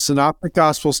Synoptic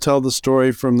Gospels tell the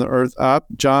story from the earth up.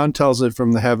 John tells it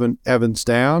from the heavens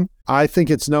down. I think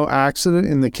it's no accident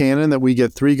in the canon that we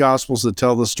get 3 Gospels that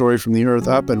tell the story from the earth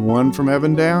up and 1 from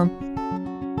heaven down.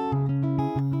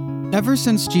 Ever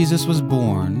since Jesus was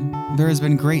born, there has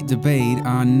been great debate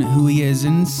on who he is,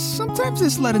 and sometimes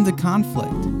this led into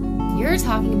conflict. You're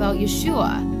talking about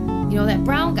Yeshua, that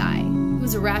brown guy who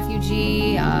was a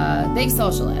refugee, big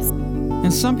socialist.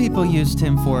 And some people used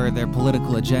him for their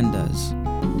political agendas.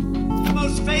 The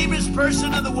most famous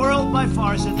person in the world by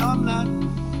far. I said, no, I'm not.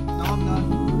 No, I'm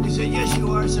not. He said, yes,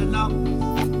 you are. I said, no.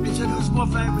 He said, who's more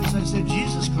famous? I said,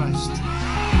 Jesus Christ.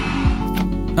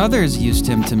 Others used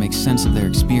him to make sense of their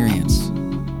experience.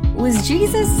 Was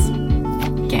Jesus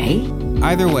gay?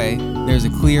 Either way, there's a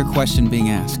clear question being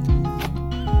asked.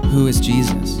 Who is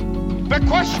Jesus? The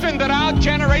question that our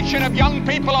generation of young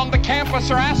people on the campus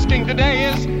are asking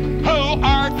today is, who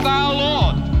art thou,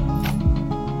 Lord?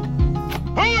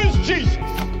 Who is Jesus?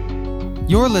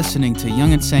 You're listening to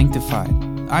Young and Sanctified.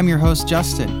 I'm your host,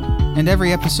 Justin, and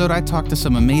every episode I talk to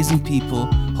some amazing people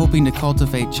hoping to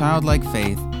cultivate childlike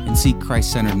faith and seek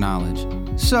Christ-centered knowledge.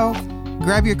 So,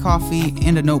 grab your coffee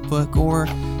and a notebook or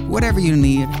whatever you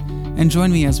need, and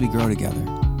join me as we grow together.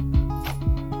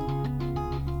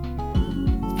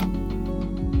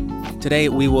 Today,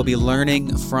 we will be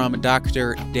learning from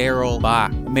Dr. Darrell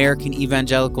Bock, American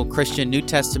Evangelical Christian New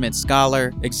Testament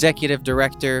scholar, Executive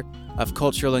Director of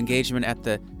Cultural Engagement at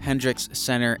the Hendricks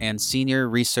Center, and Senior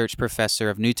Research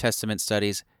Professor of New Testament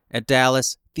Studies at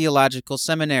Dallas Theological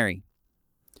Seminary.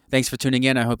 Thanks for tuning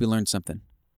in. I hope you learned something.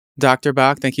 Dr.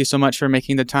 Bock, thank you so much for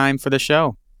making the time for the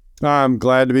show. I'm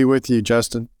glad to be with you,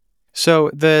 Justin.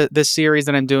 So the series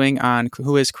that I'm doing on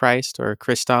who is Christ or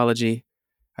Christology,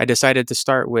 I decided to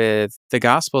start with the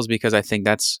Gospels because I think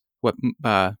that's what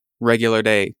regular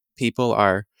day people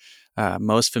are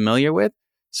most familiar with.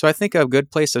 So I think a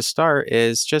good place to start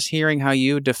is just hearing how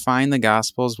you define the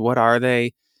Gospels. What are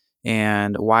they,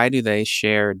 and why do they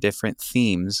share different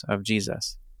themes of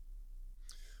Jesus?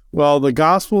 Well, the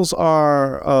Gospels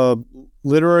are a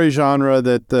literary genre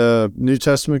that the New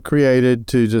Testament created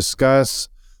to discuss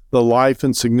the life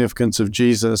and significance of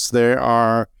Jesus. There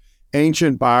are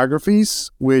ancient biographies,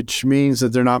 which means that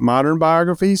they're not modern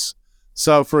biographies.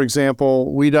 So, for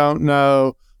example, we don't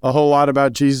know a whole lot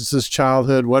about Jesus'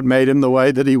 childhood, what made him the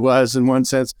way that he was in one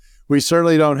sense. We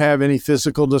certainly don't have any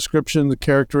physical description, the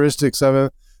characteristics of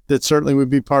it that certainly would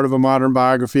be part of a modern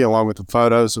biography, along with the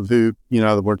photos of who,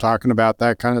 that we're talking about,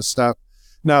 that kind of stuff.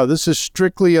 No, this is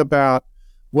strictly about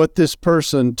what this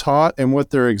person taught and what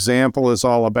their example is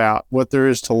all about, what there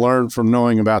is to learn from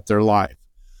knowing about their life.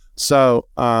 So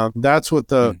that's what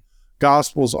the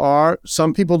Gospels are.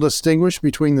 Some people distinguish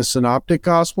between the Synoptic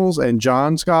Gospels and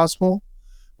John's Gospel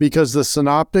because the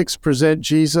Synoptics present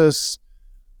Jesus,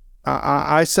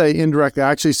 I say indirectly,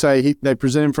 I actually say they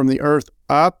present him from the earth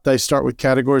up. They start with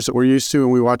categories that we're used to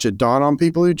and we watch it dawn on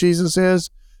people who Jesus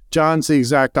is. John's the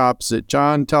exact opposite.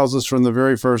 John tells us from the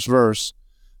very first verse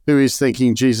who he's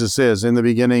thinking Jesus is. In the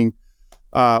beginning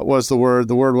was the Word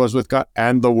was with God,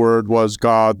 and the Word was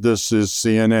God. This is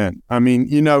CNN. I mean,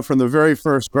 from the very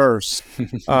first verse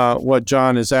what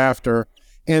John is after.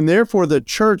 And therefore, the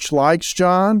church likes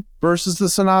John versus the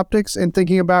Synoptics in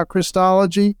thinking about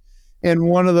Christology. And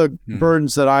one of the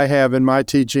burdens that I have in my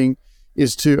teaching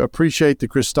is to appreciate the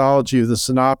Christology of the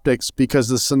Synoptics, because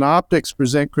the Synoptics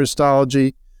present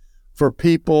Christology for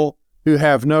people who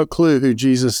have no clue who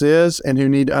Jesus is and who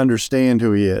need to understand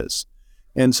who he is.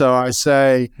 And so I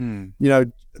say,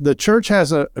 the church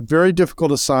has a very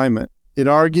difficult assignment. It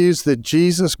argues that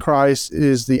Jesus Christ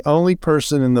is the only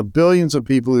person in the billions of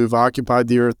people who've occupied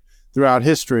the earth throughout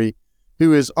history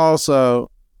who is also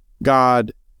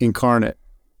God incarnate.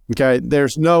 Okay,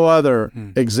 there's no other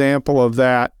example of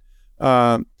that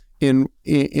in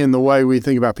the way we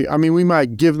think about people. I mean, we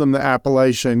might give them the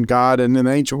appellation God, and in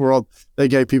the ancient world, they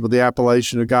gave people the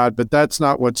appellation of God, but that's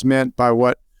not what's meant by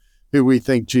who we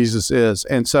think Jesus is.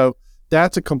 And so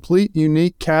that's a complete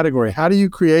unique category. How do you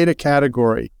create a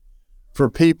category for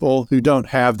people who don't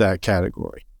have that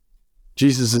category?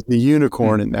 Jesus is the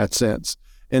unicorn in that sense.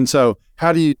 And so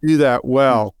how do you do that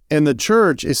well? And the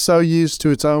church is so used to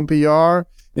its own PR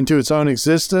and to its own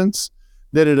existence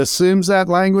that it assumes that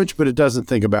language, but it doesn't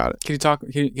think about it.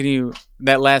 Can you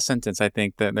that last sentence, I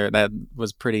think that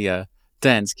was pretty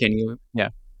dense. Can you, yeah.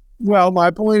 Well, my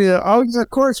point is, of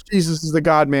course, Jesus is the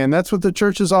God-man. That's what the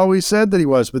church has always said that he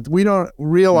was, but we don't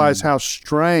realize how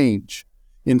strange,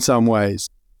 in some ways,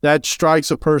 that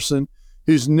strikes a person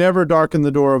who's never darkened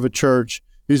the door of a church,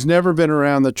 who's never been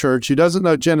around the church, who doesn't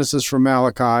know Genesis from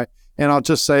Malachi, And I'll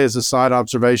just say as a side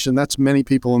observation, that's many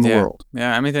people in the world.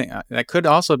 Yeah, I mean, that could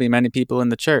also be many people in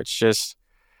the church, just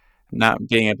not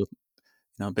being able,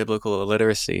 biblical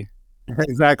illiteracy.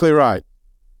 Exactly right.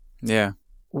 Yeah.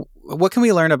 What can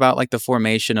we learn about like the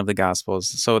formation of the Gospels?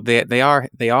 So they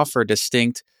offer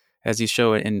distinct, as you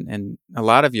show in a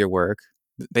lot of your work,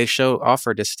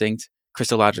 offer distinct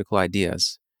Christological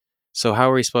ideas. So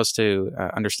how are we supposed to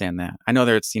understand that? I know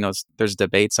there's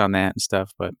debates on that and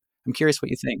stuff, but I'm curious what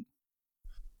you think.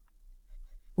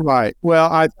 Right.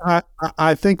 Well,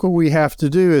 I think what we have to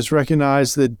do is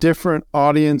recognize that different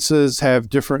audiences have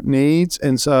different needs.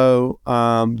 And so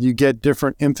you get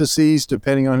different emphases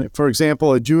depending on, for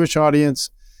example, a Jewish audience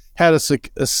had a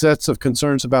sets of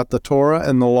concerns about the Torah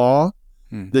and the law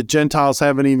that Gentiles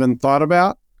haven't even thought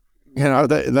about.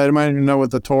 They might even know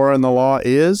what the Torah and the law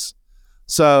is.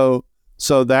 So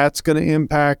that's going to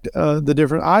impact the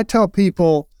different. I tell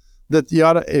people that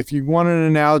if you want an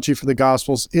analogy for the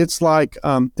Gospels, it's like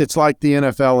the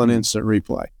NFL and instant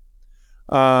replay.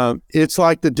 It's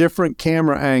like the different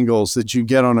camera angles that you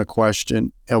get on a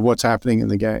question of what's happening in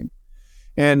the game.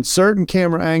 And certain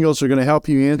camera angles are going to help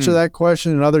you answer that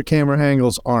question, and other camera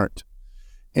angles aren't.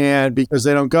 And because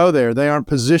they don't go there, they aren't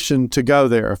positioned to go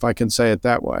there, if I can say it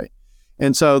that way.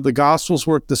 And so the Gospels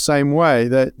work the same way,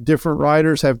 that different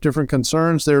writers have different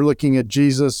concerns. They're looking at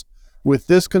Jesus with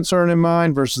this concern in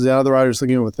mind versus the other writers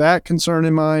looking with that concern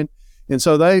in mind. And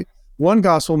so one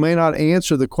gospel may not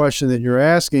answer the question that you're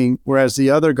asking, whereas the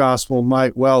other gospel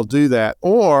might well do that.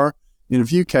 Or in a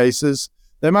few cases,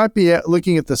 they might be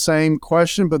looking at the same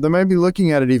question, but they may be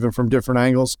looking at it even from different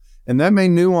angles, and that may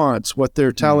nuance what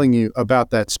they're telling you about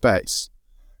that space.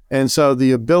 And so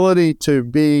the ability to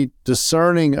be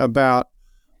discerning about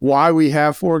why we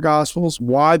have four gospels,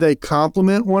 why they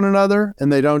complement one another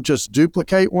and they don't just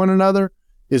duplicate one another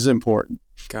is important.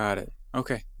 Got it.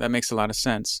 Okay. That makes a lot of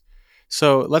sense.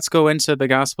 So let's go into the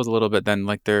gospels a little bit then,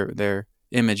 like their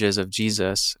images of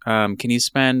Jesus. Can you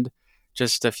spend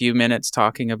just a few minutes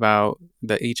talking about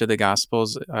each of the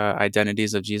gospels'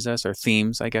 identities of Jesus, or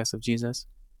themes, I guess, of Jesus?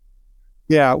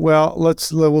 Yeah, well,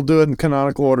 we'll do it in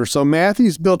canonical order. So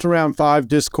Matthew's built around 5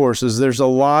 discourses. There's a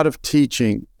lot of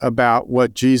teaching about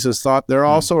what Jesus thought. There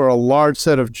also are a large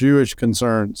set of Jewish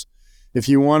concerns. If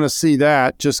you want to see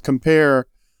that, just compare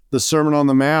the Sermon on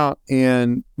the Mount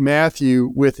in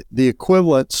Matthew with the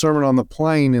equivalent Sermon on the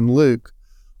Plain in Luke.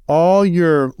 All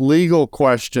your legal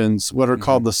questions, what are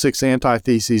called the 6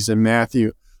 antitheses in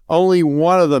Matthew, only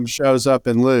one of them shows up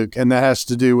in Luke, and that has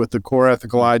to do with the core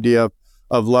ethical idea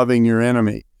of loving your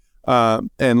enemy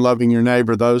and loving your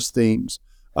neighbor, those themes.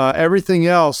 Everything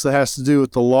else that has to do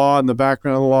with the law and the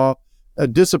background of the law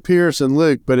disappears in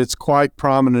Luke, but it's quite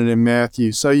prominent in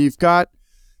Matthew. So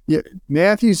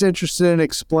Matthew's interested in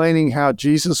explaining how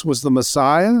Jesus was the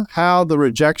Messiah, how the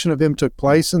rejection of him took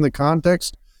place in the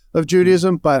context of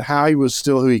Judaism, but how he was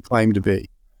still who he claimed to be.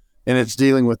 And it's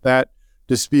dealing with that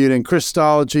dispute. And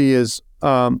Christology is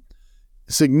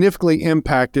significantly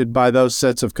impacted by those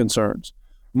sets of concerns.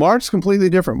 Mark's completely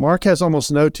different. Mark has almost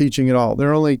no teaching at all. There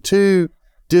are only 2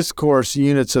 discourse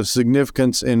units of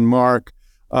significance in Mark.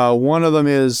 One of them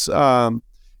is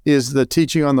the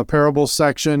teaching on the parable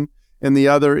section, and the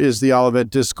other is the Olivet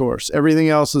Discourse. Everything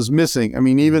else is missing. I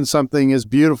mean, even something as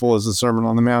beautiful as the Sermon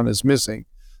on the Mount is missing.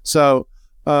 So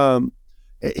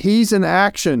he's an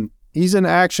action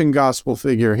gospel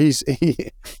figure. He's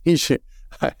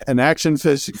an action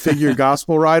figure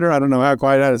gospel writer. I don't know how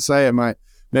to say it.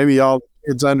 Maybe all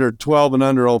kids under 12 and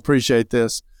under will appreciate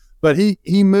this. But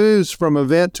he moves from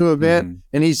event to event,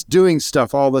 and he's doing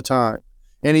stuff all the time.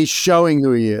 And he's showing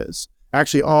who he is.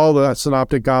 Actually, all the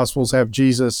synoptic gospels have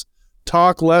Jesus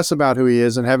talk less about who he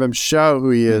is and have him show who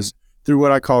he is through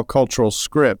what I call cultural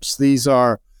scripts. These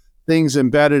are things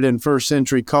embedded in first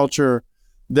century culture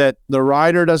that the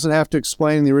writer doesn't have to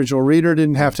explain, the original reader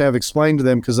didn't have to have explained to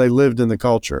them because they lived in the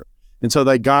culture. And so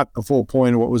they got the full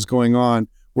point of what was going on.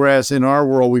 Whereas in our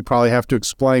world, we probably have to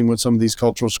explain what some of these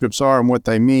cultural scripts are and what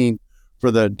they mean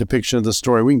for the depiction of the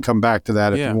story. We can come back to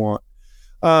that if you want.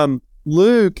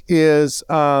 Luke is,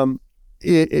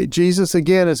 Jesus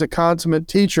again is a consummate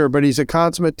teacher, but he's a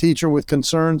consummate teacher with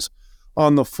concerns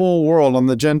on the full world, on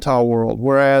the Gentile world.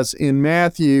 Whereas in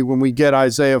Matthew, when we get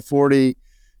Isaiah 40,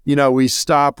 we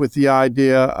stop with the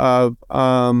idea of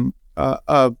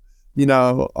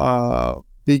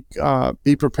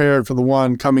be prepared for the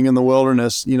one coming in the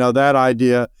wilderness, that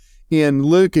idea. In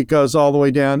Luke, it goes all the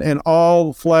way down, and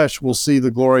all flesh will see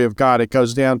the glory of God. It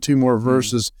goes down 2 more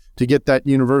verses to get that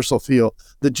universal feel.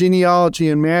 The genealogy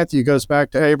in Matthew goes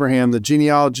back to Abraham. The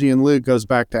genealogy in Luke goes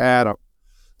back to Adam.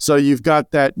 So you've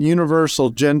got that universal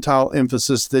Gentile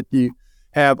emphasis that you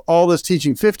have all this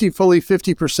teaching. Fully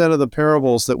 50% of the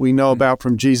parables that we know about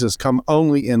from Jesus come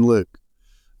only in Luke.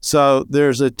 So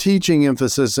there's a teaching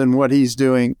emphasis in what he's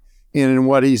doing and in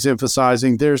what he's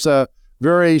emphasizing. There's a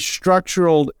very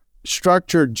structured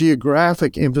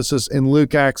geographic emphasis in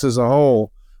Luke Acts as a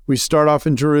whole. We start off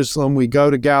in Jerusalem, we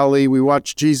go to Galilee, we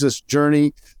watch Jesus'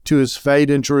 journey to his fate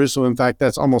in Jerusalem. In fact,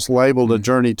 that's almost labeled a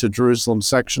journey to Jerusalem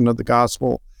section of the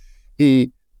gospel.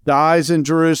 He dies in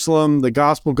Jerusalem, the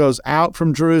gospel goes out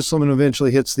from Jerusalem and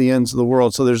eventually hits the ends of the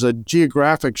world. So there's a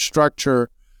geographic structure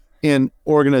in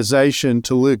organization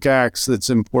to Luke Acts that's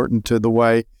important to the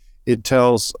way it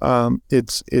tells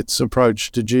its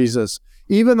approach to Jesus.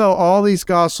 Even though all these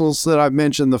gospels that I've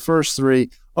mentioned, the first three,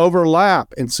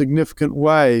 overlap in significant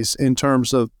ways in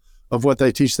terms of what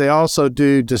they teach, they also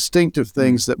do distinctive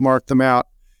things that mark them out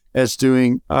as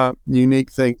doing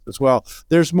unique things as well.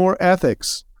 There's more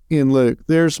ethics in Luke.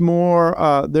 There's more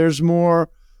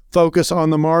focus on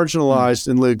the marginalized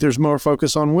in Luke. There's more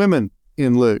focus on women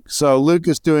in Luke. So Luke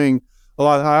is doing a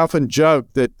lot. I often joke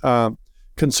that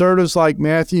conservatives like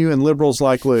Matthew and liberals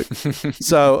like Luke. And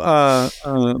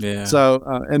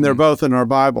they're both in our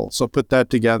Bible. So put that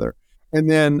together. And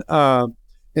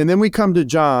then we come to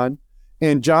John,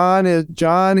 and John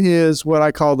is what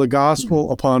I call the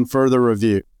gospel upon further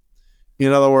review.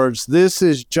 In other words, this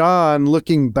is John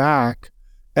looking back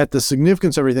at the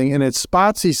significance of everything. And at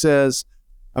spots he says,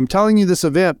 I'm telling you this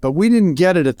event, but we didn't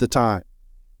get it at the time.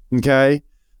 Okay?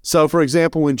 So, for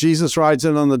example, when Jesus rides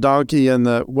in on the donkey in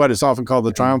what is often called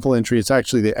the triumphal entry, it's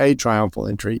actually the atriumphal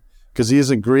entry, because he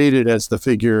isn't greeted as the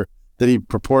figure that he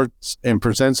purports and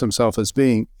presents himself as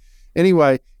being.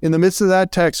 Anyway, in the midst of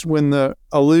that text, when the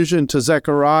allusion to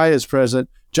Zechariah is present,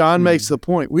 John makes the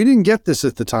point, we didn't get this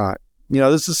at the time.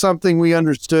 This is something we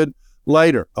understood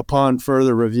later upon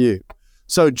further review.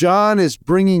 So John is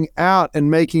bringing out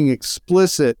and making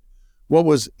explicit what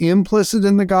was implicit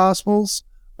in the Gospels,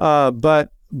 but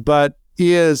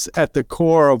is at the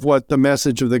core of what the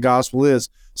message of the gospel is.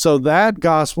 So that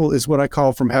gospel is what I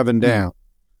call from heaven down.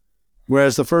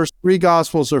 Whereas the first three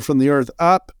gospels are from the earth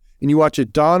up, and you watch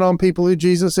it dawn on people who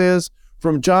Jesus is.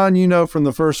 From John, from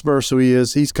the first verse who he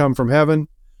is. He's come from heaven.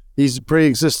 He's a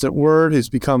pre-existent word who's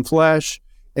become flesh.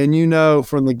 And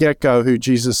from the get-go who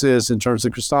Jesus is in terms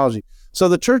of Christology. So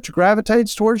the church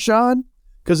gravitates towards John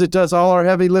because it does all our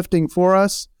heavy lifting for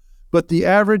us. But the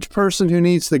average person who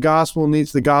needs the gospel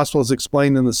as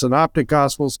explained in the synoptic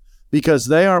gospels, because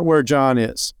they aren't where John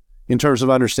is in terms of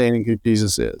understanding who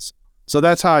Jesus is. So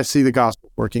that's how I see the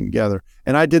gospel working together.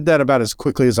 And I did that about as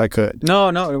quickly as I could. No,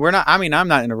 we're not. I mean, I'm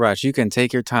not in a rush. You can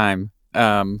take your time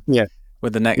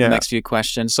with the next few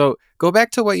questions. So go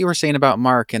back to what you were saying about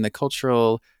Mark and the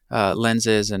cultural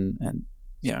lenses and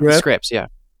scripts. Yeah.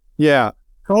 Yeah.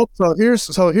 So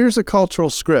here's a cultural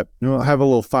script. I'll have a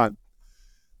little fun.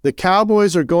 The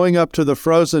cowboys are going up to the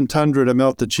frozen tundra to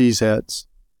melt the cheeseheads.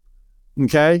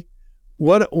 Okay?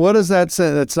 What does that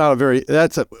say?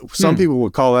 Some people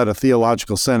would call that a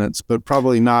theological sentence, but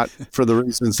probably not for the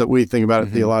reasons that we think about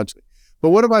it theologically. But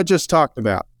what have I just talked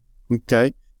about?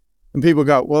 Okay? And people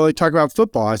go, well, they talk about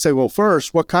football. I say, well,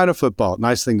 first, what kind of football?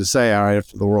 Nice thing to say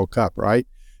after the World Cup, right?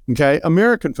 Okay?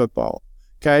 American football.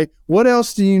 Okay? What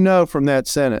else do you know from that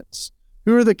sentence?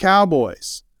 Who are the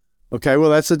Cowboys? Okay, well,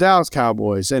 that's the Dallas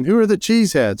Cowboys. And who are the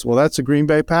Cheeseheads? Well, that's the Green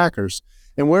Bay Packers.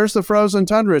 And where's the frozen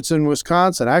tundra? It's in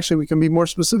Wisconsin. Actually, we can be more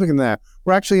specific than that.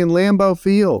 We're actually in Lambeau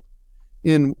Field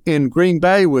in Green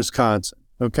Bay, Wisconsin.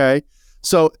 Okay,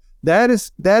 so that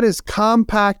is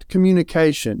compact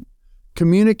communication,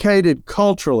 communicated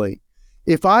culturally.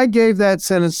 If I gave that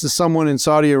sentence to someone in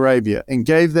Saudi Arabia and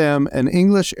gave them an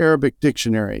English-Arabic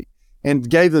dictionary and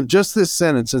gave them just this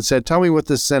sentence and said, tell me what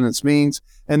this sentence means,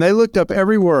 and they looked up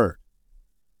every word,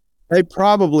 they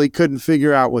probably couldn't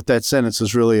figure out what that sentence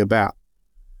is really about,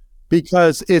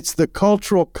 because it's the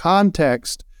cultural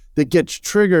context that gets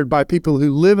triggered by people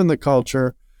who live in the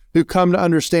culture, who come to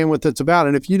understand what that's about.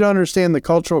 And if you don't understand the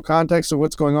cultural context of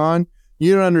what's going on,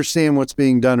 you don't understand what's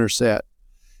being done or said.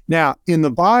 Now, in the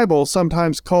Bible,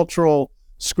 sometimes cultural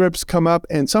scripts come up,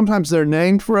 and sometimes they're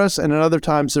named for us, and at other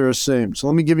times they're assumed. So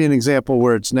let me give you an example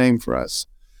where it's named for us.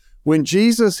 When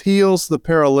Jesus heals the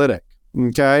paralytic,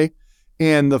 okay,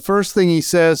 and the first thing he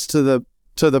says to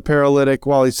the paralytic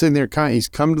while he's sitting there, he's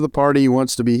come to the party, he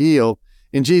wants to be healed,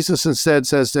 and Jesus instead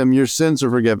says to him, your sins are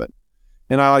forgiven.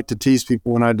 And I like to tease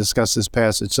people when I discuss this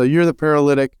passage. So you're the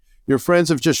paralytic, your friends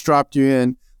have just dropped you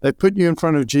in, they put you in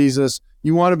front of Jesus,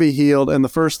 you want to be healed, and the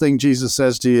first thing Jesus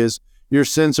says to you is, your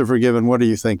sins are forgiven. What are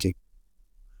you thinking?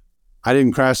 I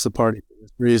didn't crash the party for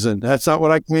this reason. That's not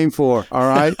what I came for, all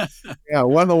right?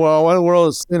 What in the world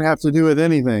does sin have to do with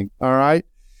anything, all right?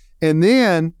 And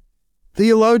then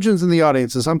theologians in the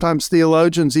audience, and sometimes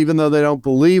theologians, even though they don't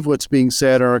believe what's being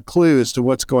said, are a clue as to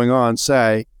what's going on,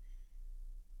 say,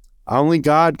 only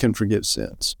God can forgive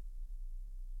sins.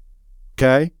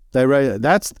 Okay?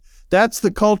 That's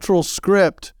the cultural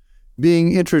script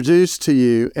being introduced to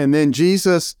you. And then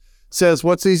Jesus says,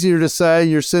 what's easier to say,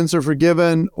 your sins are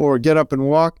forgiven, or get up and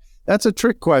walk? That's a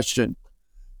trick question,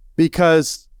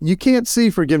 because you can't see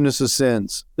forgiveness of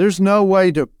sins. There's no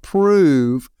way to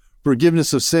prove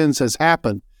forgiveness of sins has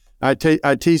happened. I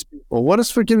tease people, what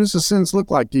does forgiveness of sins look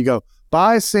like? Do you go,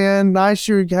 bye sin, nice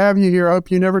to have you here,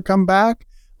 hope you never come back?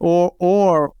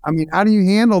 Or how do you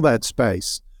handle that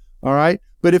space? All right.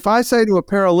 But if I say to a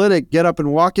paralytic, get up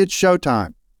and walk, it's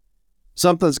showtime.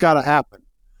 Something's got to happen.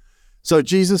 So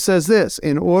Jesus says this,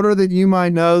 in order that you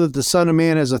might know that the Son of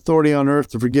Man has authority on earth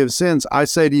to forgive sins, I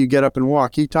say to you, get up and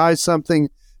walk. He ties something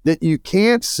that you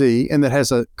can't see and that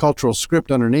has a cultural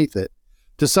script underneath it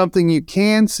to something you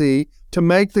can see to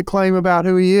make the claim about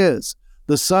who he is.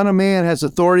 The Son of Man has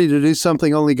authority to do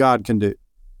something only God can do.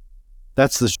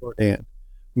 That's the shorthand.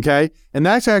 Okay? And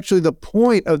that's actually the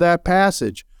point of that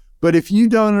passage. But if you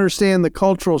don't understand the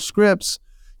cultural scripts,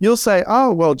 you'll say,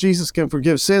 oh, well, Jesus can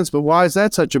forgive sins, but why is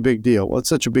that such a big deal? Well, it's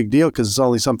such a big deal because it's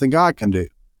only something God can do.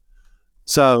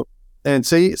 So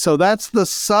that's the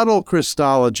subtle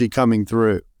Christology coming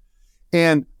through.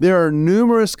 And there are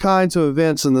numerous kinds of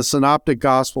events in the synoptic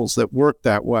gospels that work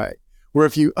that way, where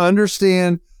if you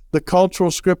understand the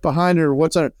cultural script behind it, or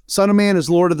what's on it, Son of Man is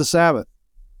Lord of the Sabbath.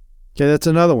 Okay, that's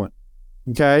another one.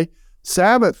 Okay,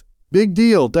 Sabbath, big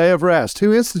deal, day of rest.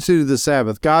 Who instituted the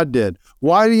Sabbath? God did.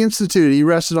 Why did he institute it? He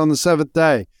rested on the seventh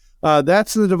day.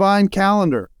 That's the divine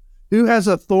calendar. Who has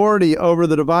authority over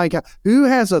the divine calendar? Who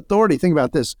has authority? Think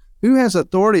about this. Who has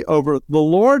authority over the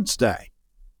Lord's day?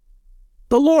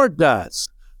 The Lord does.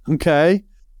 Okay?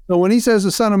 So when he says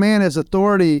the Son of Man has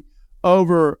authority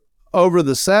over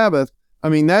the Sabbath,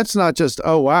 that's not just,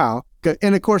 oh, wow.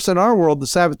 And of course, in our world, the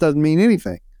Sabbath doesn't mean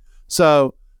anything.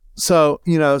 So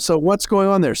what's going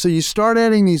on there? So you start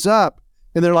adding these up,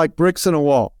 and they're like bricks in a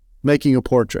wall, making a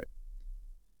portrait.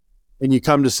 And you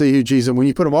come to see who Jesus, when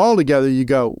you put them all together, you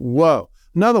go, whoa.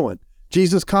 Another one,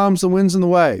 Jesus calms the winds and the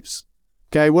waves.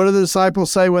 Okay, what do the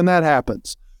disciples say when that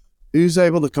happens? Who's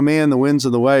able to command the winds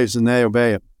and the waves, and they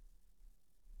obey him?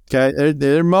 Okay,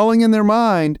 they're mulling in their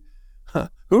mind,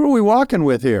 who are we walking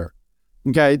with here?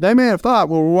 Okay, they may have thought,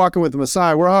 well, we're walking with the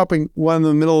Messiah. We're hopping one in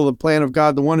the middle of the plan of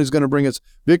God, the one who's going to bring us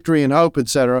victory and hope,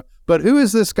 etc. But who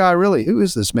is this guy really? Who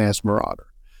is this mass marauder?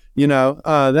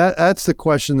 That's the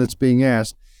question that's being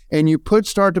asked. And you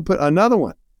start to put another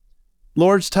one.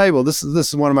 Lord's table. This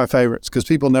is one of my favorites because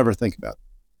people never think about it.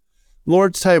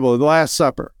 Lord's table, the Last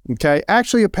Supper. Okay,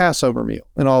 actually a Passover meal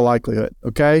in all likelihood.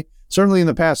 Okay, certainly in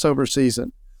the Passover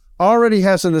season, already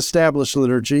has an established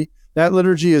liturgy. That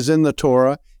liturgy is in the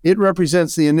Torah. It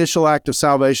represents the initial act of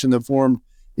salvation that formed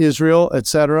Israel,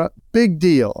 etc. Big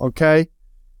deal, okay?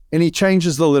 And he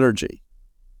changes the liturgy.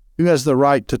 Who has the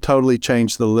right to totally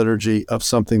change the liturgy of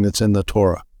something that's in the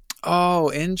Torah?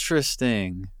 Oh,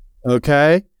 interesting.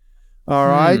 Okay? All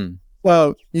right?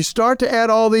 So you start to add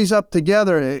all these up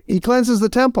together. He cleanses the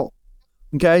temple,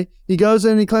 okay? He goes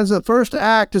in and he cleanses. The first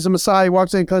act is a Messiah. He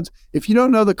walks in and cleanses. If you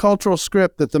don't know the cultural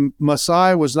script that the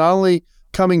Messiah was not only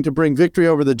coming to bring victory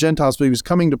over the Gentiles, but he was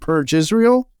coming to purge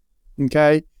Israel,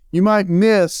 okay, you might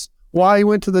miss why he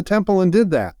went to the temple and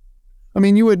did that.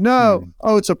 You would know,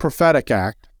 it's a prophetic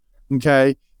act,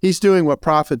 okay? He's doing what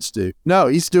prophets do. No,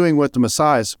 he's doing what the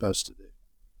Messiah is supposed to do.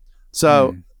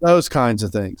 So those kinds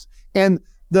of things. And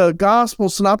the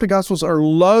Gospels, Synoptic Gospels, are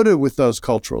loaded with those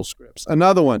cultural scripts.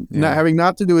 Another one, having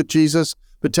not to do with Jesus,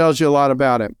 but tells you a lot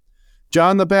about him.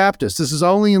 John the Baptist, this is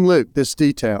only in Luke, this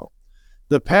detail.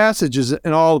 The passages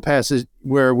in all the passages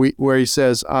where he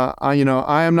says, I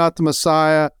am not the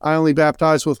Messiah. I only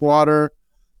baptize with water.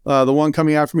 The one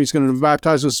coming after me is going to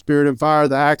baptize with spirit and fire.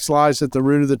 The axe lies at the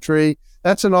root of the tree.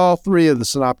 That's in all three of the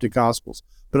Synoptic Gospels.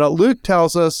 But Luke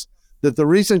tells us that the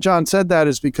reason John said that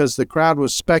is because the crowd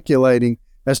was speculating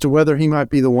as to whether he might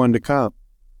be the one to come.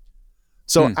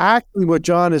 So actually what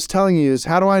John is telling you is,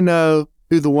 how do I know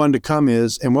who the one to come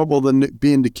is, and what will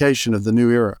be indication of the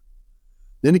new era?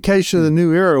 The indication of the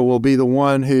new era will be the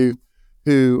one who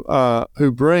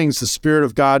brings the Spirit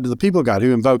of God to the people of God,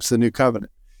 who invokes the new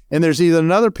covenant. And there's either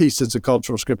another piece that's a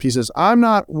cultural script. He says, I'm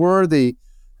not worthy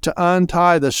to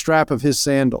untie the strap of his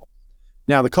sandal.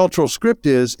 Now, the cultural script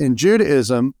is, in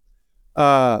Judaism,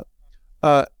 a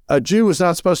Jew was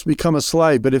not supposed to become a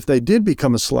slave, but if they did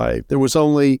become a slave, there was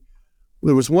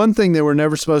one thing they were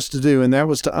never supposed to do, and that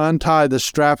was to untie the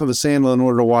strap of a sandal in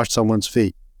order to wash someone's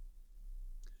feet.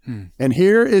 And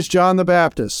here is John the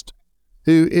Baptist,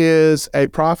 who is a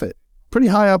prophet, pretty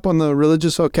high up on the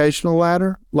religious vocational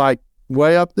ladder, like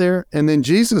way up there. And then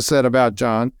Jesus said about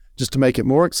John, just to make it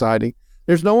more exciting,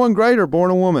 there's no one greater born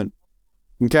a woman.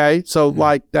 Okay, so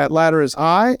like that ladder is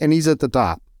high and he's at the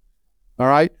top. All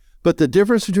right, but the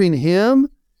difference between him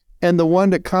and the one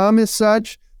to come is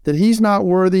such that he's not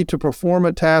worthy to perform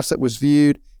a task that was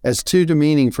viewed as too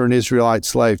demeaning for an Israelite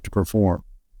slave to perform.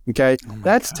 Okay,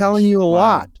 that's telling you a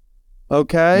lot.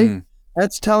 Okay,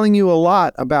 that's telling you a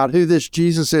lot about who this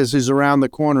Jesus is who's around the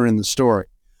corner in the story.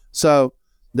 So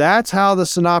that's how the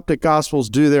Synoptic Gospels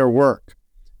do their work.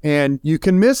 And you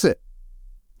can miss it.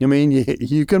 I mean,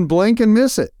 you can blink and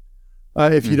miss it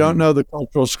if you don't know the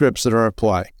cultural scripts that are at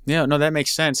play. Yeah, no, that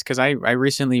makes sense, because I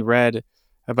recently read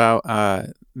about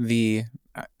I'm going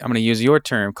to use your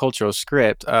term, cultural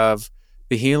script of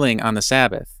the healing on the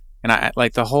Sabbath. And I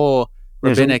like the whole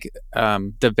rabbinic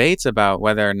debates about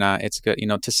whether or not it's good,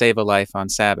 to save a life on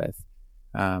Sabbath.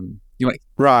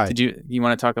 Right. You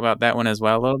want to talk about that one as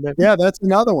well a little bit? Yeah, that's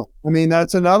another one. I mean,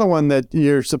 that's another one that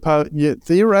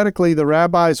theoretically the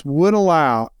rabbis would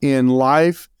allow in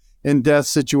life and death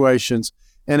situations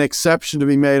an exception to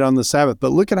be made on the Sabbath.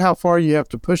 But look at how far you have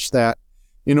to push that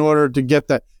in order to get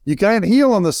that. You can't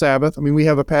heal on the Sabbath. I mean, we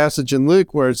have a passage in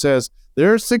Luke where it says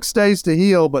there are 6 days to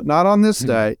heal, but not on this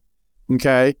day.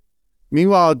 Okay.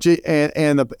 Meanwhile,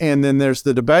 and then there's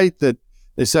the debate that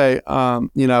they say,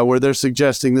 where they're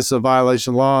suggesting this is a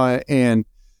violation of law, and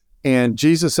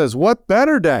Jesus says, what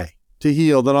better day to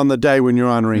heal than on the day when you're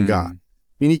honoring God? I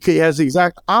mean, he has the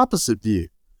exact opposite view.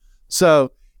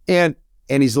 So, and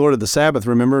he's Lord of the Sabbath.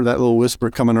 Remember that little whisper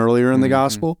coming earlier in the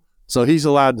gospel? So he's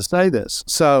allowed to say this.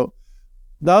 So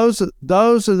those are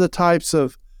the types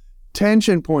of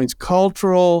tension points,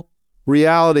 cultural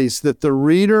realities that the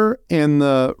reader and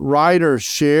the writer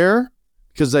share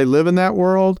because they live in that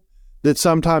world, that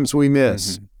sometimes we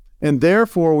miss. And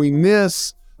therefore we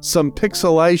miss some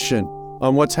pixelation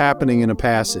on what's happening in a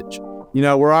passage.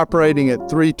 We're operating at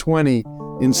 320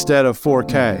 instead of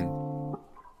 4K.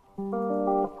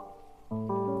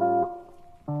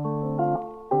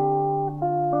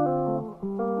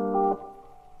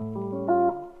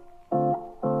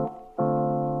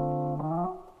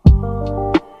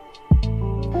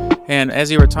 And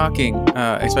as you were talking,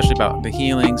 especially about the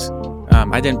healings,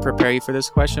 I didn't prepare you for this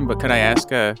question, but could I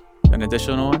ask an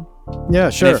additional one? Yeah,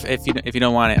 sure. If you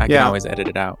don't want it, I can always edit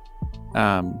it out.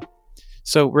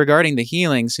 So regarding the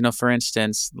healings, for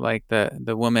instance, like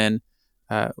the woman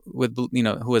who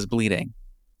was bleeding,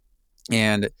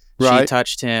 and she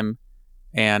touched him,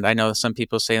 and I know some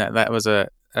people say that was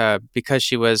because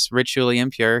she was ritually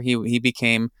impure, he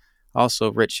became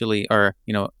also ritually, or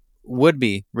would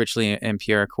be ritually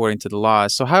impure according to the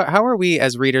laws. So how are we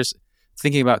as readers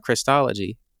thinking about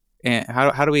Christology, and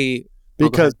how do we?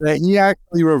 Because he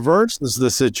actually reverses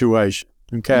the situation.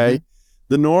 Okay,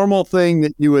 the normal thing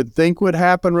that you would think would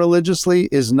happen religiously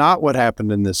is not what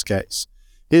happened in this case.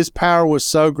 His power was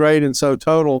so great and so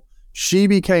total, she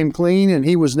became clean, and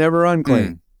he was never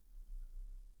unclean.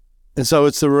 And so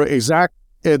it's the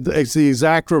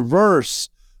exact reverse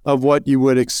of what you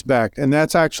would expect, and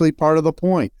that's actually part of the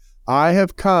point. I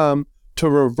have come to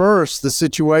reverse the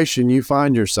situation you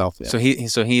find yourself in. So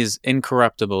he's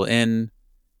incorruptible,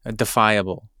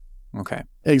 indefiable. Okay.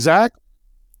 Exactly.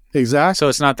 So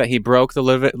it's not that he broke the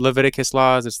Leviticus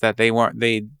laws; it's that they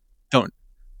don't.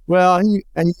 Well,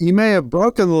 he may have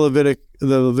broken the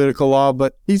Levitical law,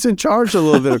 but he's in charge of the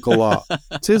Levitical law.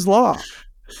 It's his law.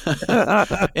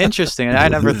 Interesting. I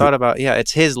never thought about. Yeah,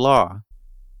 it's his law.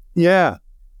 Yeah.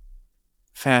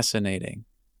 Fascinating.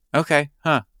 Okay.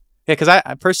 Huh. Yeah, because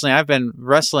I personally, I've been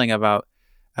wrestling about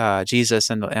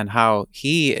Jesus and how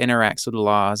he interacts with the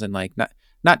laws, and like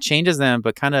not changes them,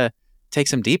 but kind of takes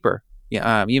them deeper.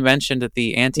 Yeah, you mentioned that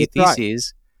the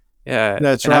antitheses.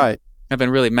 That's right. I've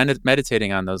been really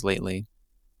meditating on those lately.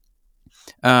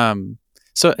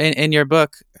 So in your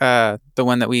book, the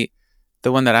one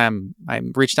that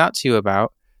I'm reached out to you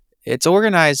about, it's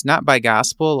organized not by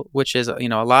gospel, which is a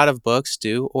lot of books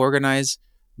do organize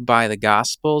by the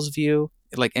gospel's view,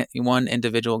 like one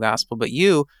individual gospel. But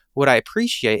what I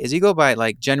appreciate is you go by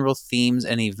like general themes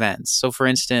and events. So for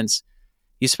instance,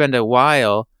 you spend a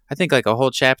while, I think like a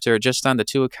whole chapter just on the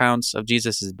 2 accounts of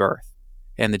Jesus's birth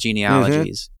and the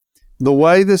genealogies. The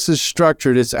way this is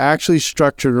structured, it's actually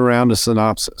structured around a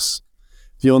synopsis.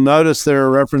 You'll notice there are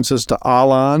references to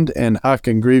Alland and Huck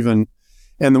and Greven.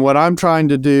 And what I'm trying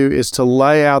to do is to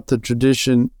lay out the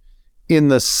tradition in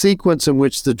the sequence in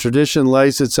which the tradition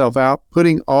lays itself out,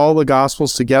 putting all the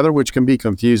gospels together, which can be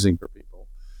confusing for people.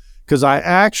 Because I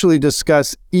actually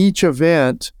discuss each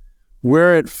event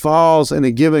where it falls in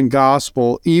a given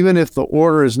gospel, even if the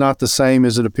order is not the same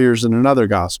as it appears in another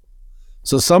gospel.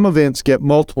 So some events get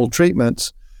multiple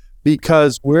treatments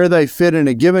because where they fit in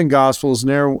a given gospel is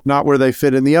not where they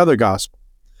fit in the other gospel.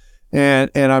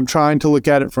 And I'm trying to look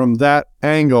at it from that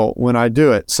angle when I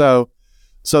do it. So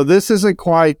this isn't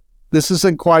quite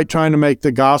trying to make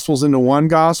the gospels into one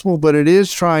gospel, but it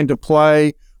is trying to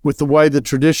play with the way the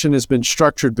tradition has been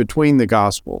structured between the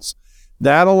gospels.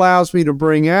 That allows me to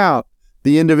bring out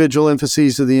the individual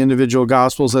emphases of the individual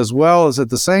gospels, as well as at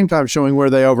the same time showing where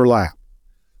they overlap.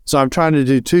 So I'm trying to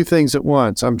do two things at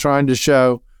once. I'm trying to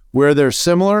show where they're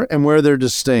similar and where they're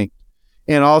distinct,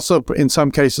 and also in some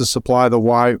cases supply the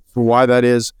why for why that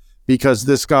is, because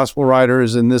this gospel writer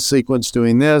is in this sequence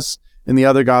doing this, and the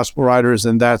other gospel writer is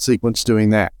in that sequence doing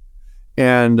that.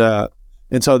 And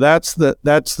so that's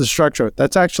the structure.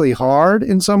 That's actually hard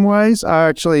in some ways.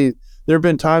 There have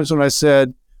been times when I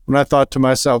thought to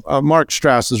myself, Mark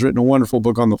Strauss has written a wonderful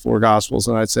book on the four gospels,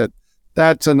 and I said,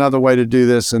 that's another way to do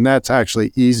this, and that's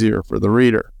actually easier for the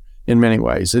reader in many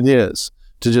ways. It is,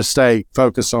 to just stay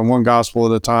focused on one gospel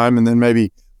at a time and then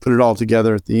maybe put it all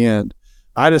together at the end.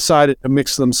 I decided to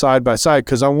mix them side by side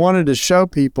because I wanted to show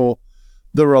people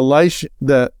the relationship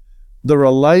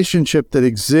that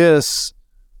exists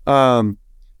in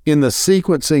the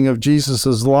sequencing of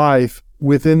Jesus's life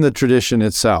within the tradition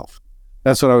itself.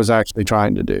 That's what I was actually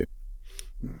trying to do.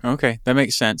 Okay, that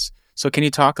makes sense. So can you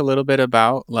talk a little bit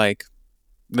about like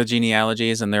the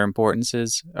genealogies and their importance?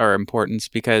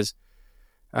 Because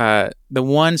the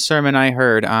one sermon I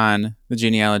heard on the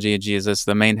genealogy of Jesus,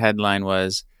 the main headline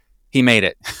was, "He made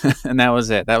it." And that was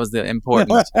it. That was the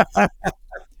importance,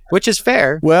 which is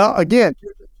fair. Well, again,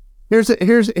 here's a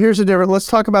different, let's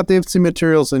talk about the infancy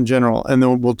materials in general, and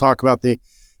then we'll talk about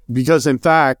because in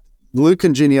fact,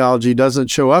 Lucan genealogy doesn't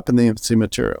show up in the infancy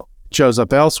material. It shows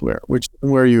up elsewhere, which is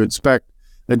where you expect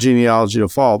a genealogy to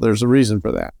fall. There's a reason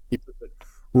for that.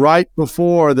 Right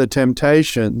before the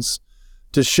temptations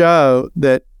to show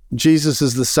that Jesus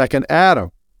is the second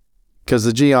Adam, because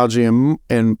the genealogy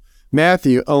in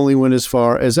Matthew only went as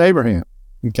far as Abraham,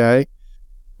 okay?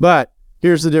 But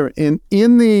here's the difference.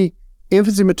 In the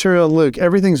infancy material in Luke,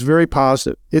 everything's very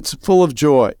positive. It's full of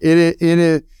joy.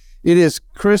 It is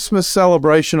Christmas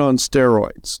celebration on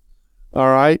steroids, all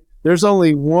right? There's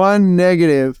only one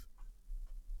negative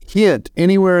hint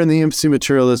anywhere in the infancy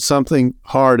material that something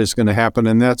hard is going to happen,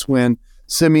 and that's when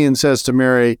Simeon says to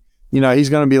Mary, he's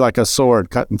going to be like a sword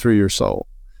cutting through your soul.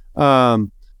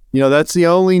 That's the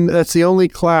only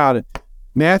cloud.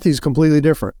 Matthew's completely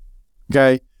different,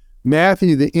 okay?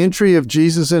 Matthew, the entry of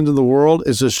Jesus into the world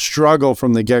is a struggle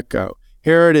from the get-go.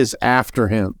 Herod is after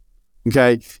him.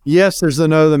 Okay. Yes, there's the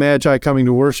Magi coming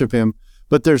to worship him,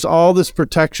 but there's all this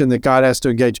protection that God has to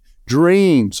engage.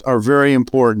 Dreams are very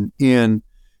important in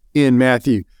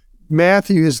Matthew.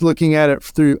 Matthew is looking at it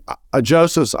through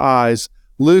Joseph's eyes.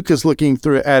 Luke is looking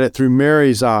at it through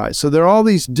Mary's eyes. So there are all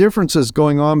these differences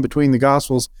going on between the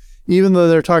Gospels, even though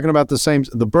they're talking about the same.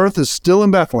 The birth is still in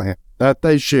Bethlehem, that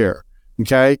they share.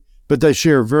 Okay, but they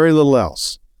share very little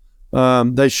else.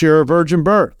 They share a virgin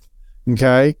birth.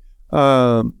 Okay.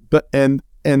 But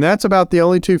that's about the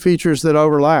only two features that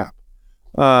overlap.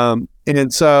 So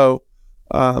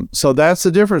that's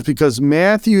the difference, because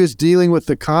Matthew is dealing with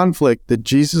the conflict that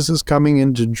Jesus is coming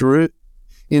into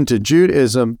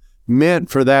Judaism meant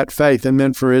for that faith and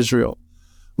meant for Israel.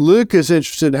 Luke is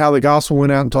interested in how the gospel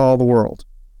went out into all the world.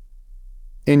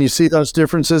 And you see those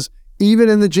differences even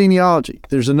in the genealogy.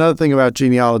 There's another thing about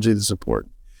genealogy that's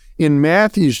important. In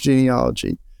Matthew's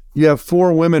genealogy, you have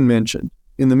 4 women mentioned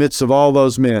in the midst of all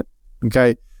those men,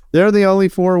 okay? They're the only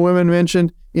 4 women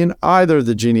mentioned in either of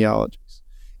the genealogies.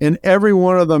 And every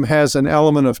one of them has an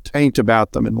element of taint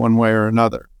about them in one way or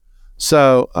another.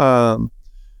 So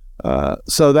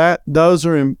those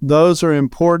are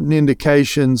important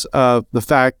indications of the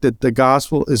fact that the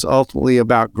gospel is ultimately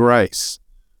about grace.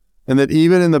 And that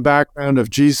even in the background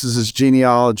of Jesus'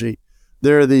 genealogy,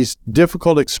 there are these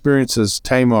difficult experiences,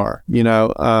 Tamar,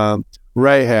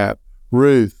 Rahab,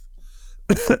 Ruth,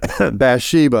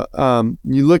 Bathsheba.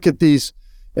 You look at these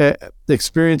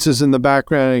experiences in the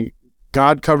background,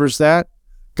 God covers that.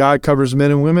 God covers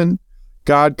men and women.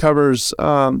 God covers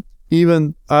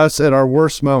even us at our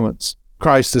worst moments.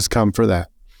 Christ has come for that.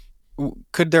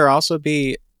 Could there also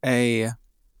be a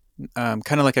kind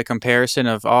of like a comparison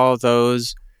of all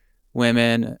those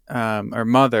women or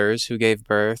mothers who gave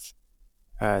birth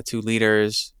to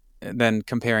leaders, then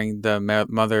comparing the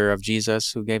mother of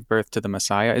Jesus who gave birth to the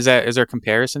Messiah? Is there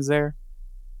comparisons there?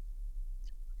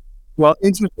 Well,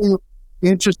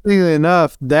 interestingly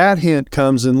enough, that hint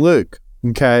comes in Luke,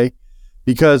 okay?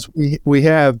 Because we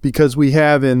have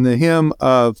in the hymn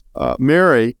of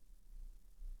Mary,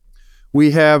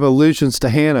 we have allusions to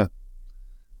Hannah.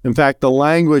 In fact, the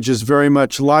language is very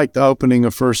much like the opening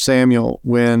of 1 Samuel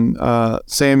when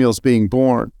Samuel's being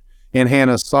born and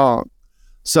Hannah's song.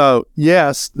 So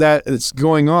yes, that it's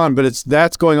going on, but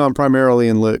that's going on primarily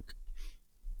in Luke.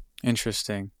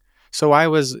 Interesting. So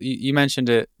you mentioned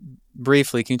it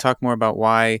briefly. Can you talk more about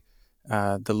why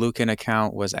the Lucan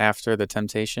account was after the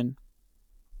temptation?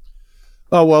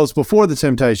 Oh, well, it's before the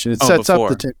temptation. It sets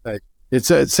before. up the temptation.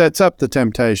 It sets up the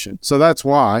temptation. So that's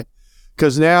why.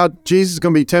 Because now Jesus is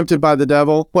going to be tempted by the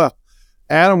devil. Well,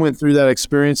 Adam went through that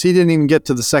experience. He didn't even get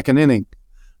to the second inning,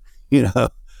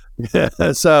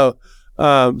 So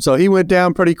he went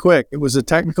down pretty quick. It was a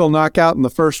technical knockout in the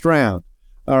first round.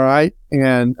 All right.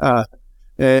 And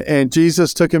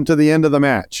Jesus took him to the end of the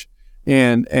match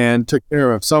and took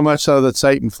care of him, so much so that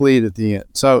Satan fled at the end.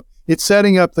 So it's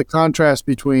setting up the contrast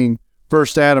between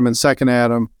first Adam and second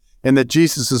Adam, and that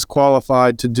Jesus is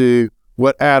qualified to do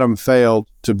what Adam failed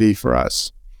to be for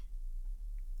us.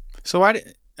 So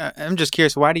I'm just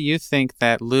curious, why do you think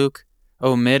that Luke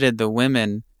omitted the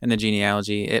women in the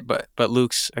genealogy, but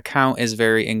Luke's account is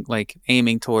very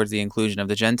aiming towards the inclusion of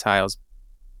the Gentiles?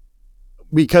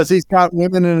 Because he's got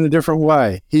women in a different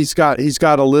way. He's got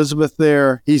Elizabeth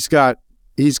there. He's got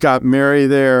Mary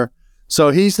there. So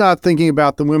he's not thinking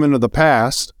about the women of the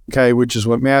past, okay, which is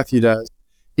what Matthew does.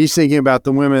 He's thinking about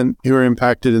the women who are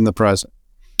impacted in the present.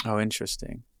 Oh,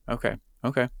 interesting. Okay.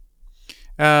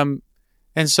 And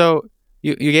so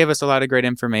you gave us a lot of great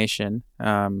information.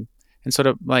 And sort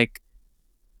of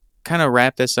kind of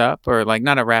wrap this up, or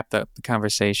not wrap up the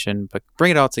conversation, but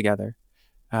bring it all together.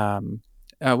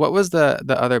 What was the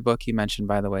other book you mentioned,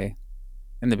 by the way,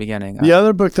 in the beginning? The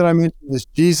other book that I mentioned is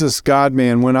Jesus,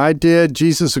 God-Man. When I did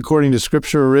Jesus According to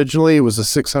Scripture originally, it was a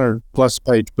 600-plus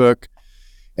page book.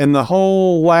 And the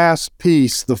whole last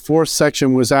piece, the fourth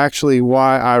section, was actually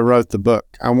why I wrote the book.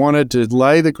 I wanted to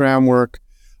lay the groundwork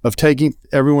of taking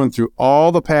everyone through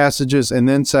all the passages and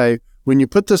then say, when you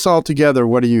put this all together,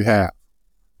 what do you have?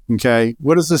 Okay,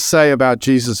 what does this say about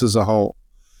Jesus as a whole?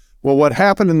 Well, what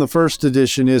happened in the first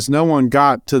edition is no one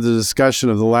got to the discussion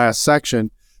of the last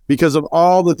section because of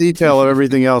all the detail of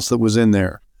everything else that was in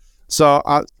there. So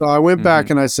I went back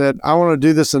and I said, I want to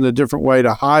do this in a different way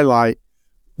to highlight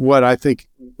what I think,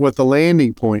 what the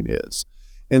landing point is.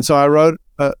 And so I wrote,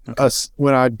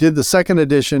 when I did the second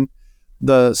edition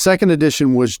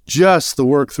was just the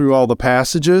work through all the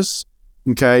passages,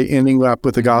 okay, ending up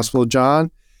with the Gospel of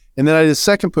John. And then I did a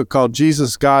second book called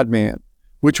Jesus, God-Man,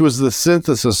 which was the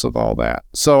synthesis of all that.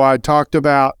 So I talked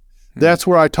about, that's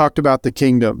where I talked about the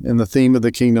kingdom and the theme of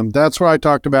the kingdom. That's where I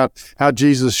talked about how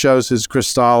Jesus shows his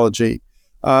Christology.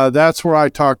 That's where I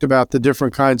talked about the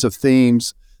different kinds of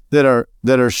themes that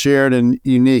are shared and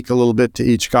unique a little bit to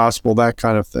each gospel, that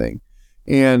kind of thing.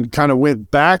 And kind of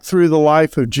went back through the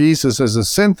life of Jesus as a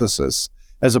synthesis,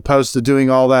 as opposed to doing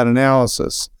all that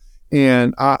analysis.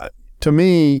 And to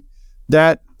me,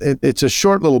 it's a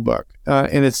short little book,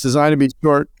 and it's designed to be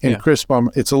short and crisp.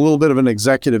 It's a little bit of an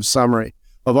executive summary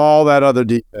of all that other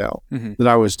detail that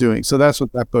I was doing. So that's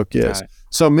what that book is.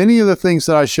 So many of the things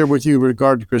that I shared with you with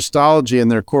regard to Christology and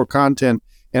their core content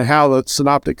and how the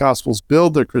Synoptic Gospels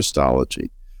build their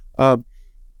Christology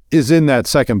is in that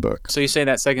second book. So you say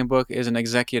that second book is an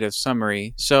executive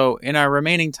summary. So in our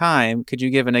remaining time, could you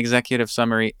give an executive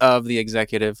summary of the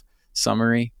executive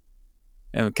summary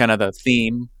and kind of the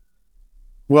theme?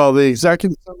 Well, the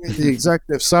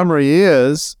executive summary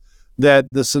is that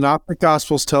the Synoptic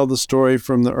Gospels tell the story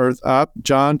from the earth up.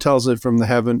 John tells it from the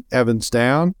heavens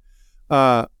down.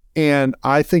 And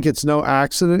I think it's no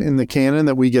accident in the canon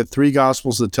that we get 3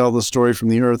 Gospels that tell the story from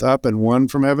the earth up and 1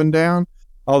 from heaven down,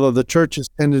 although the church has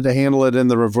tended to handle it in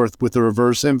the reverse, with the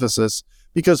reverse emphasis,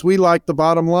 because we like the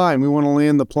bottom line. We want to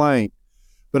land the plane.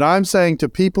 But I'm saying to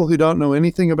people who don't know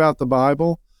anything about the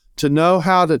Bible, to know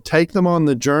how to take them on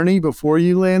the journey before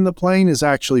you land the plane is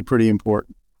actually pretty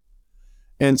important.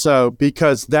 And so,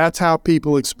 because that's how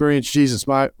people experience Jesus.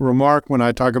 My remark when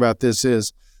I talk about this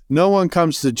is, no one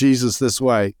comes to Jesus this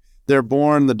way. They're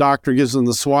born, the doctor gives them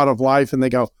the swat of life, and they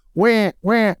go, wah,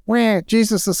 wah, wah,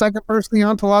 Jesus, the second person of the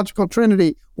ontological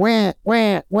Trinity, wah,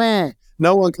 wah, wah.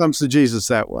 No one comes to Jesus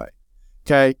that way,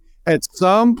 okay? At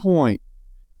some point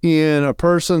in a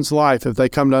person's life, if they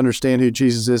come to understand who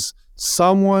Jesus is,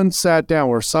 someone sat down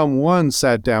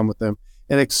with them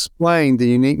and explained the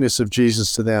uniqueness of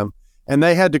Jesus to them, and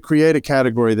they had to create a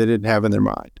category they didn't have in their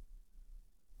mind.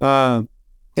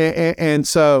 And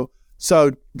so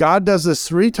God does this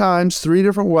 3 times, 3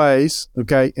 different ways,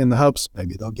 okay, in the hopes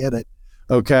maybe they'll get it,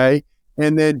 okay?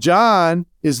 And then John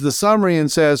is the summary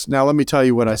and says, now let me tell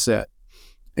you what I said.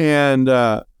 And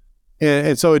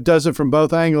so it does it from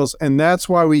both angles, and that's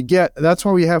why we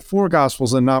have 4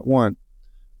 Gospels and not 1,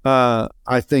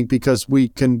 I think, because we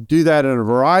can do that in a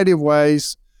variety of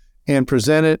ways and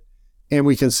present it, and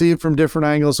we can see it from different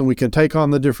angles, and we can take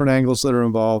on the different angles that are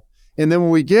involved. And then what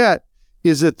we get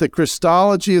is that the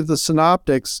Christology of the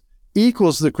synoptics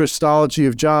equals the Christology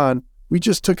of John. We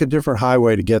just took a different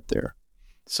highway to get there.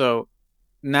 So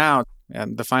now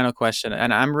the final question,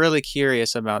 and I'm really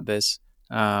curious about this,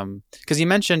 because you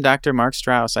mentioned Dr. Mark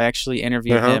Strauss. I actually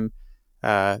interviewed him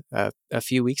a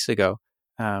few weeks ago,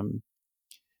 and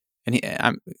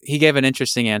he gave an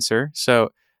interesting answer. So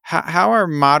how are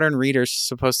modern readers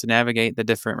supposed to navigate the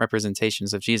different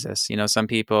representations of Jesus? Some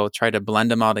people try to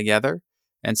blend them all together,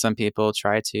 and some people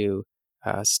try to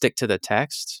stick to the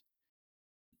text.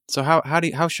 So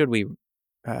how should we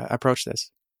approach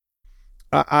this?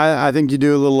 I think you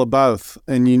do a little of both,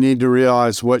 and you need to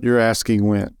realize what you're asking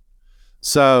when.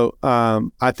 So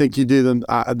I think you do them.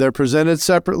 They're presented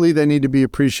separately. They need to be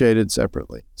appreciated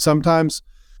separately. Sometimes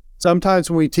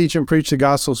when we teach and preach the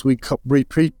Gospels, we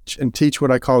preach and teach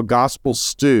what I call gospel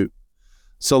stew.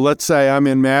 So let's say I'm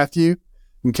in Matthew,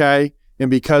 okay,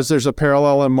 and because there's a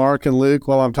parallel in Mark and Luke,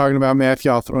 while I'm talking about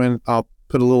Matthew, I'll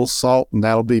put a little salt, and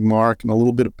that'll be Mark, and a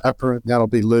little bit of pepper, and that'll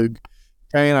be Luke.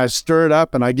 Okay, and I stir it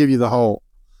up, and I give you the whole.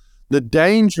 The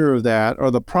danger of that,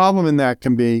 or the problem in that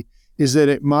can be, is that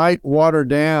it might water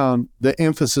down the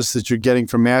emphasis that you're getting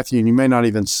from Matthew, and you may not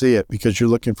even see it because you're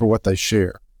looking for what they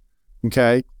share.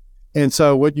 Okay? And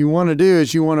so what you want to do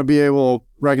is you want to be able to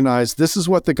recognize this is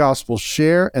what the Gospels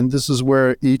share, and this is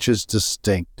where each is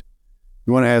distinct.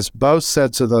 You want to ask both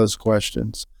sets of those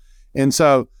questions. And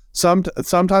so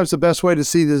sometimes the best way to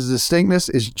see this distinctness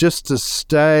is just to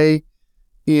stay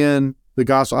in the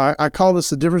Gospel. I call this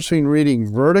the difference between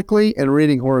reading vertically and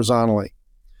reading horizontally.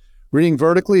 Reading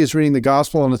vertically is reading the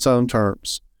Gospel on its own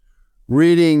terms.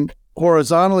 Reading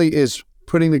horizontally is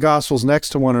putting the Gospels next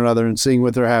to one another and seeing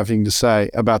what they're having to say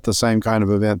about the same kind of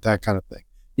event, that kind of thing.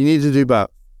 You need to do both.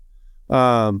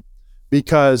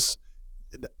 Because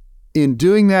in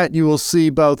doing that, you will see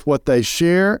both what they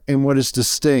share and what is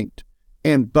distinct,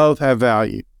 and both have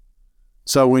value.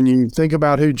 So when you think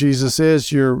about who Jesus is,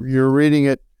 you're reading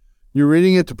it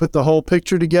to put the whole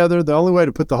picture together. The only way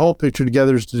to put the whole picture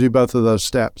together is to do both of those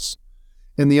steps.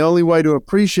 And the only way to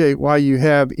appreciate why you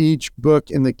have each book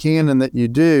in the canon that you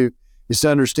do is to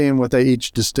understand what they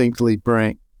each distinctly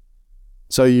bring.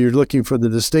 So you're looking for the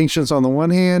distinctions on the one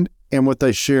hand and what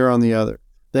they share on the other.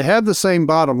 They have the same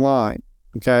bottom line,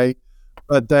 okay?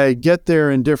 But they get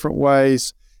there in different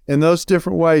ways, and those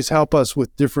different ways help us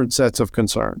with different sets of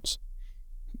concerns.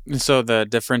 So the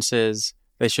differences,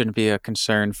 they shouldn't be a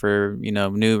concern for,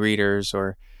 new readers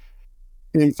or...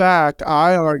 In fact,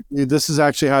 I argue this is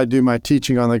actually how I do my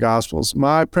teaching on the Gospels.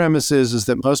 My premise is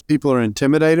that most people are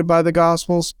intimidated by the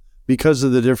Gospels because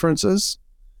of the differences.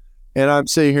 And I'm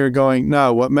sitting here going,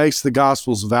 no, what makes the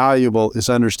Gospels valuable is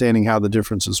understanding how the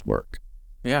differences work.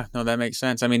 Yeah, no, that makes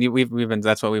sense. I mean,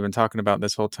 that's what we've been talking about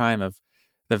this whole time, of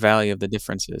the value of the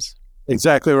differences.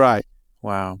 Exactly right.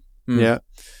 Wow. Yeah.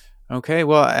 Okay,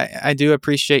 well, I do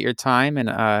appreciate your time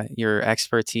and your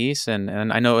expertise,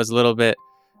 and I know it was a little bit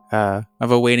of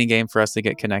a waiting game for us to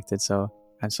get connected, so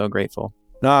I'm so grateful.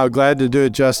 No, I'm glad to do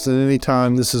it, Justin,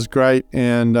 anytime. This is great,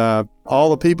 and all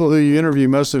the people who you interview,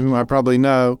 most of whom I probably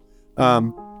know,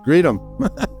 greet them.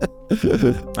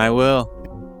 I will.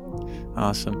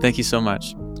 Awesome. Thank you so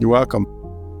much. You're welcome.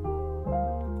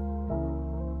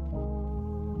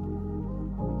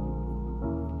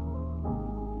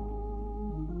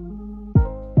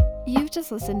 You've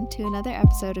just listened to another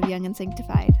episode of Young and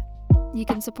Sanctified. You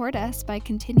can support us by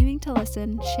continuing to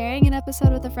listen, sharing an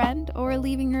episode with a friend, or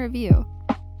leaving a review.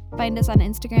 Find us on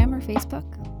Instagram or Facebook.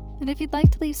 And if you'd like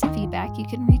to leave some feedback, you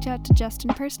can reach out to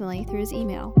Justin personally through his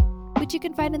email, which you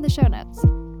can find in the show notes.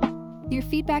 Your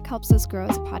feedback helps us grow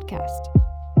as a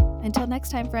podcast. Until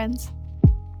next time, friends.